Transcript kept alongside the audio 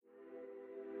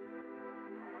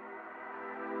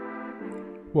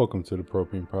Welcome to the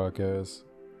Propane Podcast.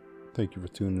 Thank you for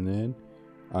tuning in.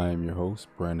 I am your host,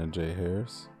 Brandon J.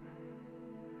 Harris.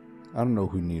 I don't know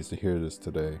who needs to hear this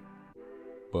today,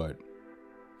 but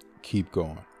keep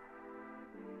going.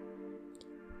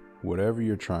 Whatever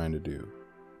you're trying to do,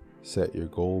 set your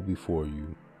goal before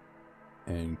you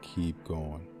and keep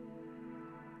going.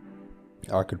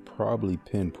 I could probably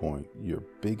pinpoint your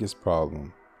biggest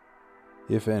problem,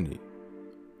 if any.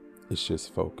 It's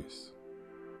just focus.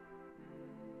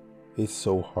 It's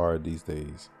so hard these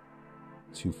days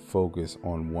to focus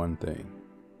on one thing.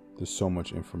 There's so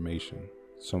much information,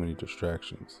 so many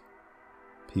distractions.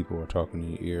 People are talking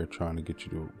in your ear, trying to get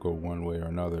you to go one way or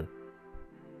another.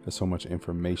 There's so much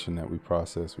information that we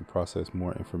process. We process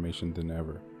more information than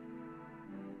ever.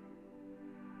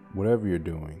 Whatever you're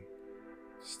doing,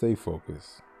 stay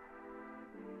focused.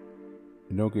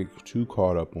 And don't get too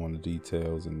caught up on the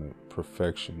details and the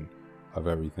perfection of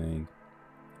everything.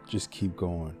 Just keep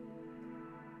going.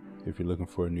 If you're looking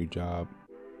for a new job,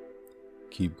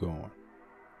 keep going.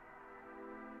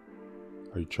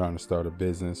 Are you trying to start a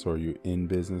business, or you're in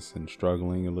business and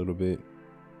struggling a little bit?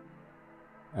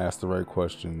 Ask the right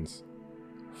questions.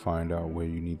 Find out where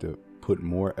you need to put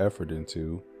more effort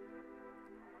into.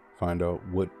 Find out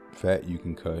what fat you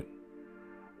can cut,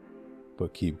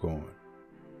 but keep going.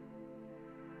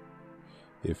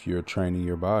 If you're training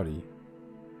your body,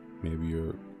 maybe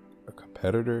you're a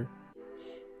competitor,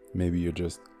 maybe you're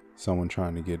just someone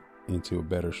trying to get into a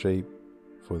better shape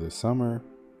for the summer.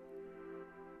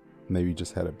 Maybe you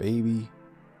just had a baby,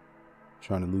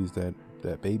 trying to lose that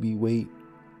baby weight.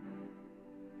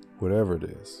 Whatever it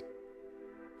is,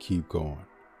 keep going.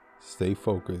 Stay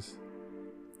focused.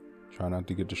 Try not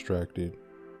to get distracted.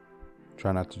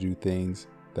 Try not to do things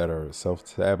that are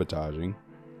self-sabotaging,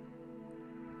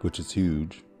 which is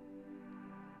huge.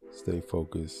 Stay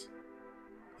focused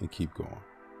and keep going.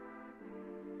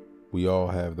 We all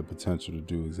have the potential to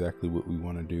do exactly what we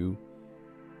want to do,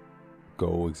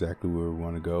 go exactly where we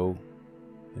want to go,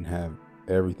 and have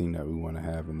everything that we want to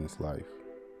have in this life.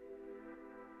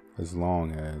 As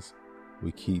long as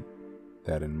we keep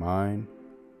that in mind,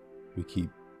 we keep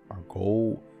our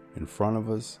goal in front of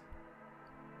us,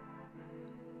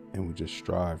 and we just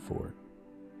strive for it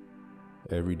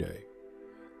every day.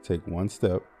 Take one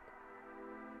step,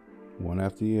 one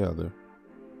after the other.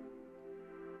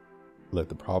 Let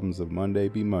the problems of Monday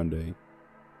be Monday,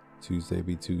 Tuesday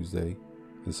be Tuesday,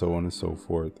 and so on and so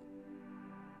forth.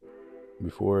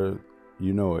 Before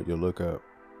you know it, you'll look up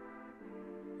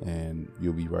and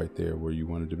you'll be right there where you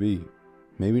wanted to be.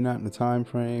 Maybe not in the time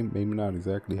frame, maybe not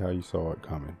exactly how you saw it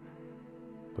coming,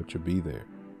 but you'll be there.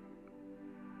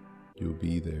 You'll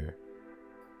be there.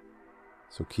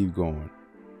 So keep going.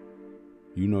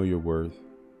 You know your worth.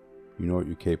 You know what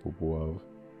you're capable of.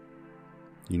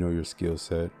 You know your skill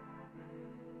set.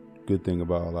 Good thing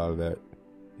about a lot of that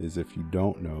is if you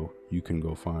don't know, you can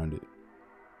go find it.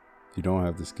 If you don't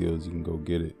have the skills, you can go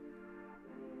get it.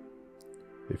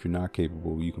 If you're not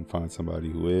capable, you can find somebody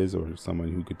who is, or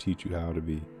somebody who could teach you how to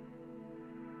be.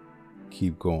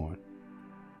 Keep going.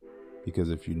 Because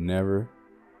if you never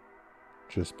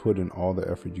just put in all the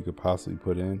effort you could possibly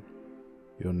put in,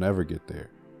 you'll never get there.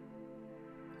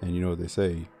 And you know what they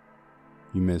say,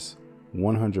 you miss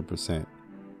 100%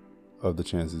 of the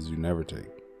chances you never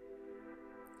take.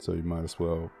 So you might as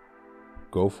well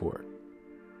go for it.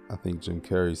 I think Jim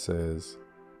Carrey says,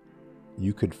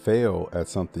 you could fail at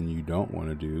something you don't want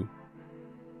to do,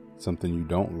 something you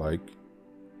don't like.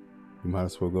 You might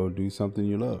as well go do something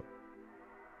you love.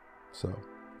 So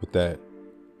with that,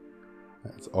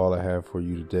 that's all I have for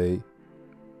you today.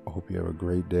 I hope you have a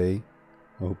great day.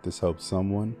 I hope this helps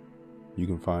someone. You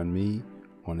can find me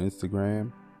on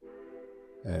Instagram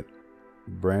at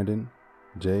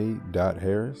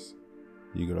BrandonJ.Harris.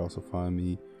 You could also find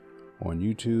me on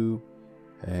YouTube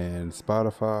and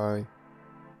Spotify,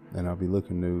 and I'll be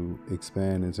looking to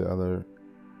expand into other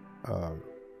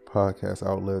podcast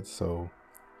outlets, so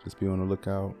just be on the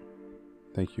lookout.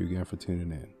 Thank you again for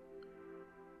tuning in.